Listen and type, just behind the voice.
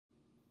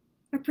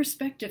A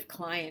prospective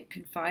client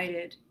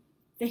confided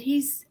that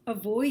he's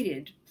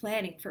avoided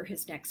planning for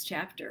his next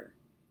chapter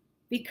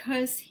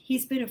because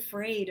he's been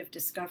afraid of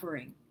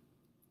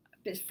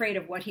afraid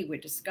of what he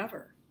would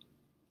discover.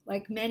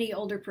 Like many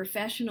older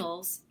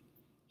professionals,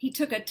 he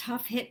took a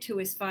tough hit to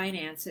his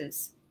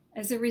finances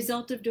as a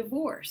result of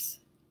divorce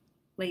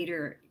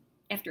later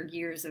after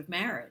years of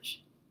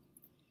marriage.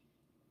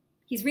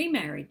 He's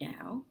remarried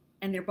now,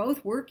 and they're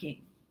both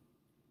working,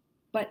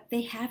 but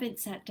they haven't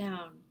sat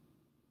down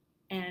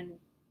and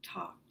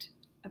talked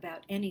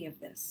about any of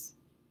this.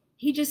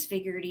 He just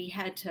figured he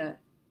had to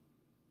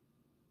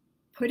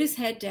put his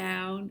head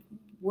down,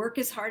 work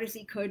as hard as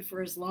he could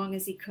for as long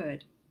as he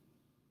could.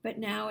 But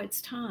now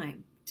it's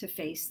time to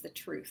face the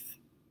truth.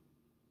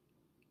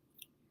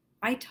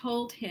 I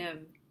told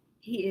him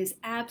he is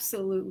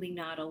absolutely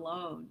not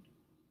alone.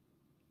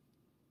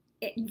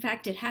 In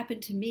fact, it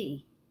happened to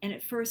me, and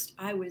at first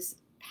I was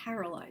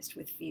paralyzed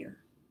with fear.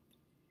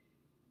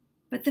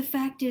 But the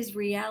fact is,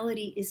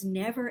 reality is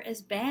never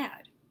as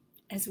bad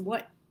as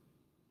what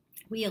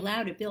we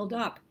allow to build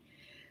up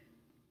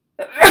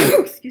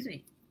excuse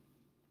me,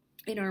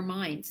 in our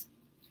minds.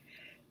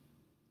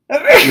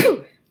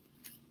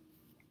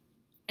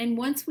 And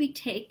once we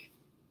take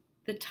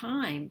the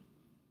time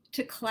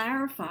to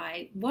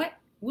clarify what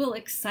will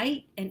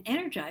excite and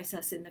energize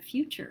us in the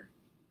future,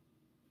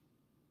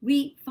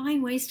 we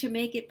find ways to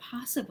make it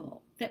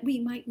possible that we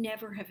might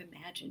never have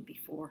imagined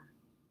before.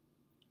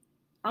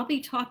 I'll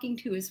be talking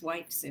to his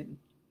wife soon,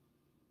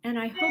 and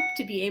I hope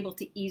to be able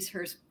to ease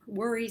her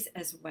worries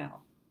as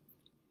well.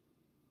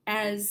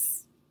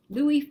 As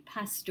Louis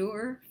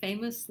Pasteur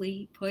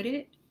famously put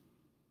it,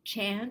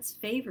 chance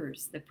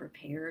favors the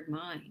prepared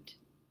mind.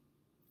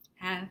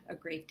 Have a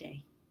great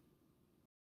day.